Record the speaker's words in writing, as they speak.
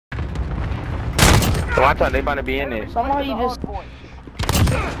So I thought they about to be in there. Somehow you just. Oh,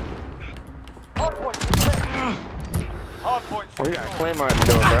 he got a claymore at the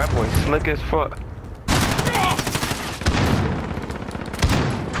door, bro. That boy slick as fuck.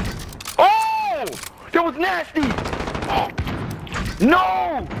 Oh! That was nasty!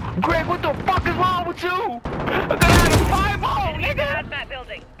 No! Greg, what the fuck is wrong with you? I got out of 5-0, nigga! That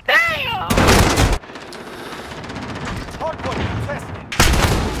building. Damn!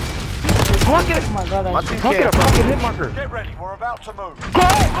 Look at it! Oh my god, Look at a fucking hit marker. Get ready, we're about to move. Go,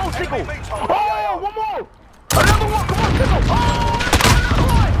 Tickle! Oh, one more! Another one, come on, Tickle!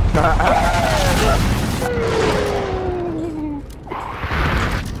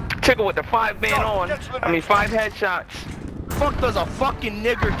 Oh, Tickle with the 5-man on. I mean, 5 headshots. Fuck does a fucking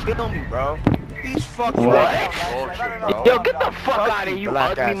nigger kill me, bro? He's fucking What? bullshit, bro. Yo, get the fuck out of here, you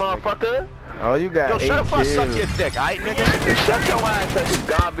ugly motherfucker. Oh, you got Yo, shut the fuck, kills. suck your dick, alright, nigga? Shut your ass up, you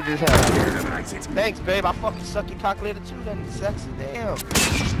garbage as hell. Thanks, babe. I fucking suck your cock later too, then sexy. Damn.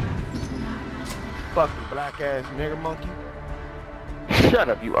 Fucking black ass nigger monkey. Shut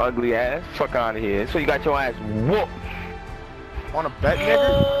up, you ugly ass. Fuck out of here. So you got your ass whooped. On a bet,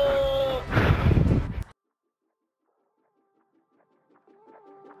 nigga?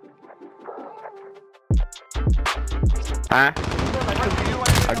 Huh?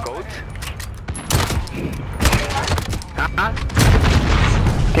 A goat? Huh?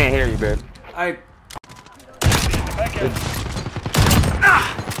 Can't hear you, babe.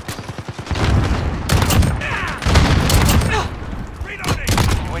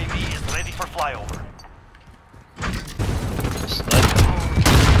 UAV is ready for flyover.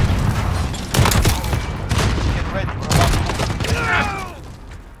 Get ready, we're about to move.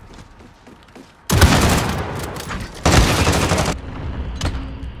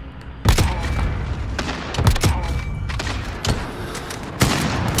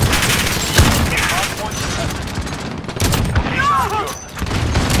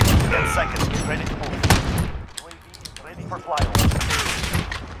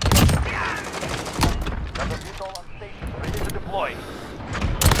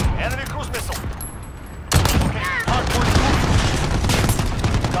 Enemy cruise missile. Okay, hard point.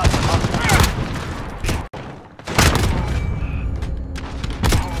 Got the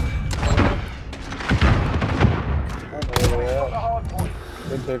hard point.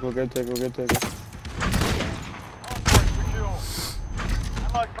 Good tackle, good tackle, good tackle.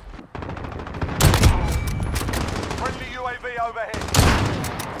 Friendly UAV overhead.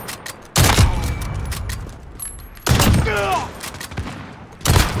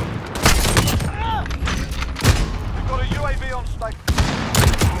 We've got a UAV on station.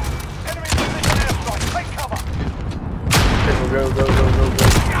 Enemy position airstrike. Take cover. Go, go, go, go, go.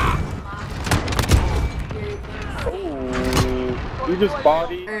 Oh, you just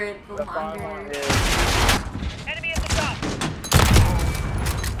body. Enemy at the top.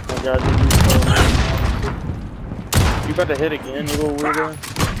 Oh my god, you about to hit again, you little weirdo.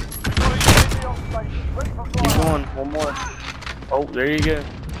 We've got a UAV on station. Ready for Keep flyover. going, one more. Oh, there you go.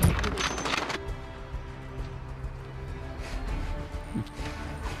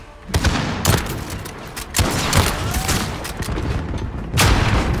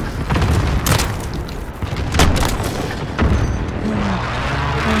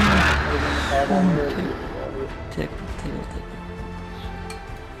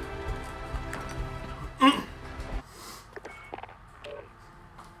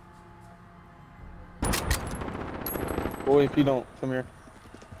 Boy, if you don't, come here.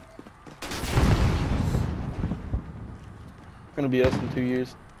 It's gonna be us in 2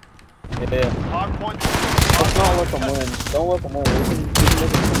 years. Yeah. Hard point. Let's not let them win. Don't let them win. We can make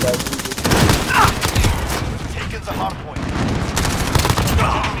it come back easy. Taken the hard point.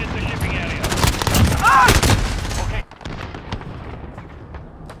 Enemy at the shipping area. Okay.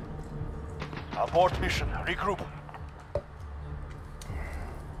 Abort mission. Regroup.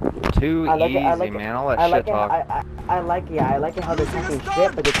 Too easy, man. All that shit talk. I like it how they're talking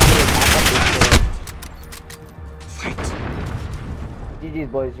shit, but they're killing back up this shit. GG's,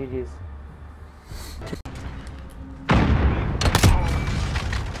 boys, GG's.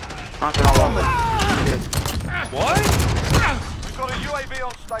 Knocking all over. What? We've got a UAV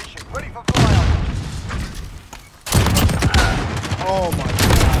on station. Ready for flyover. Oh my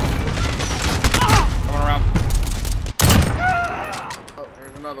god. Coming around. Oh,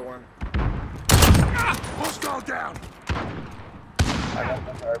 there's another one. Hostile down. I got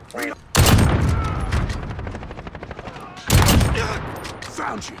the hard point.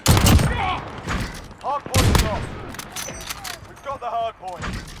 Found you. Hard point lost. We've got the hard point.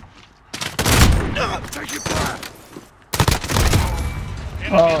 Take it back.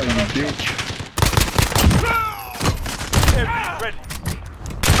 Oh, you bitch. UAV ready.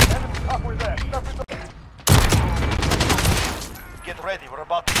 Enemy halfway there. Step in the... Get ready, we're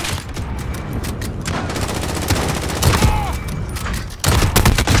about to...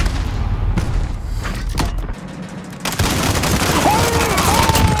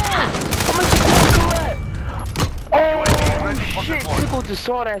 Oh shit, Tickle just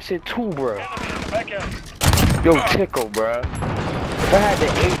saw that shit too, bro. Yo, Tickle, bro. If I had the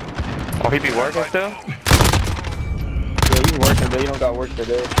 8. Oh, he be working still? Yeah, he's working, but he don't got work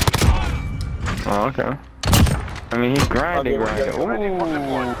today. Oh, okay. I mean, he's grinding. Ooh,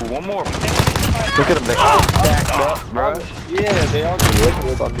 one more. Look at him, they all stacked up, bro. Yeah, they all be working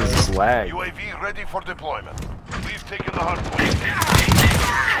with on This is swag. UAV ready for deployment. We've taken the hard point.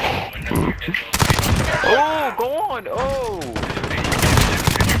 Oh, go on. Oh.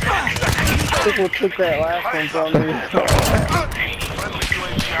 People took that last one from me. Friendly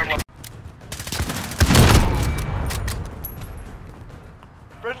UAV unlocked.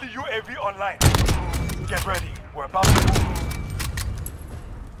 Friendly UAV online. Get ready. We're about to move.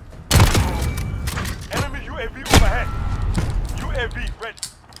 Enemy UAV overhead. UAV ready.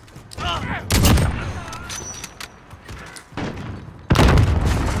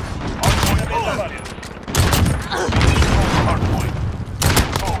 Hard point.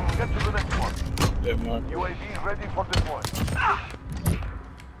 Oh, get to the next one. UAV ready for deployment.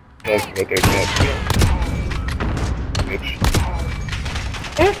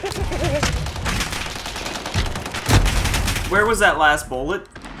 Where was that last bullet?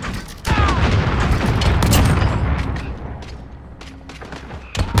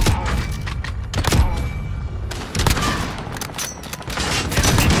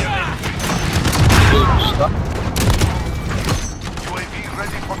 UAV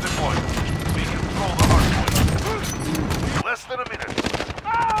ready for deployment. We control the hard point. Less than a minute.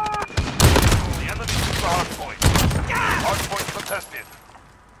 The enemy took the hard point. Hard point contested.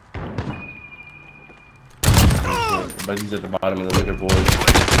 But he's at the bottom of the leaderboard.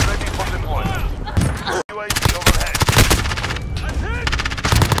 UAV ready for deployment. UAV overhead.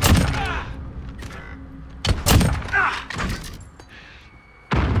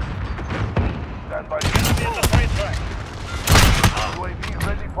 Stand by. Enemy in the right track. UAV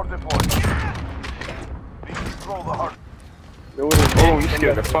ready for deployment. We control the hard. Oh, you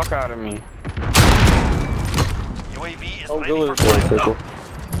scared the fuck out of me. UAV is Oh, ready good. for deployment.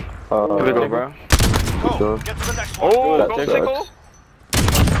 Here we go, bro. Go. Get to the next one. Oh, go Tickle.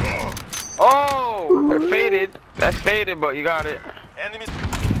 Oh, they're faded. That's faded, but you got it. Enemies.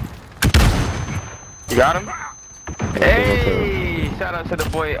 You got him? Hey, shout out to the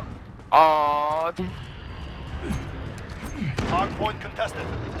boy. Aww. Hard point contested.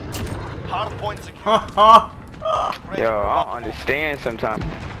 Hard point secure. Yo, I don't understand sometimes.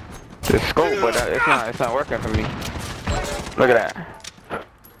 The scope, but it's not working for me. Look at that.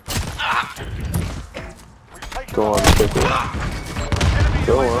 Go on, Tickle.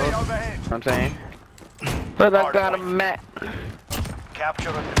 Go on. You know what I'm saying? But I got a map. Capture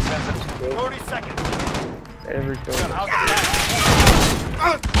and defend it. 30 seconds. Everything.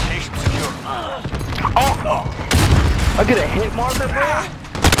 Location secure. Oh! I get a hit marker, bro?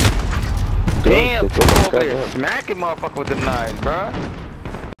 Damn, Tickle over there smacking motherfucker with the knife, bro.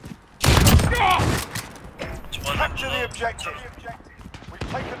 Capture the objective. We've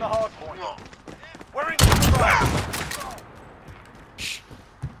taken the hard point. We're in control.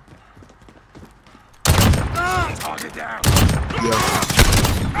 Target down.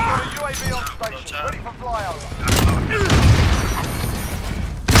 UAV on station, ready for flyover.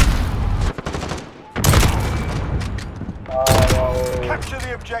 Capture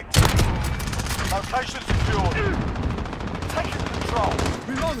the objective. Location secured. Taking control.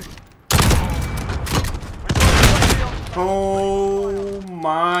 Reloading. Oh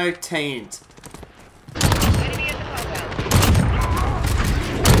my taint. Enemy at the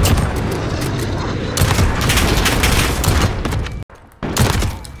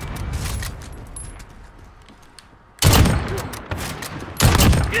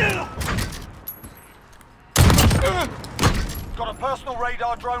Got a personal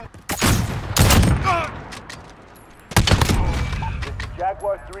radar drone. This is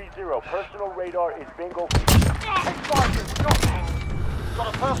Jaguar 3-0. Personal radar is bingo. Hey, Sergeant, got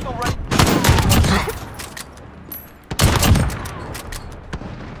a personal radar.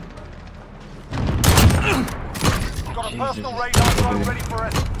 Got a personal radar drone ready for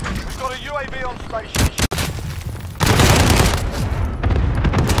it. We've got a UAV on station.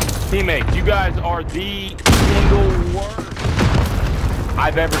 Teammates, you guys are the single worst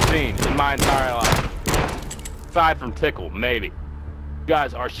I've ever seen in my entire life. Aside from Tickle, maybe. You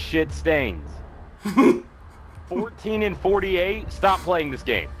guys are shit stains. 14 and 48. Stop playing this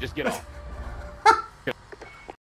game. Just get off.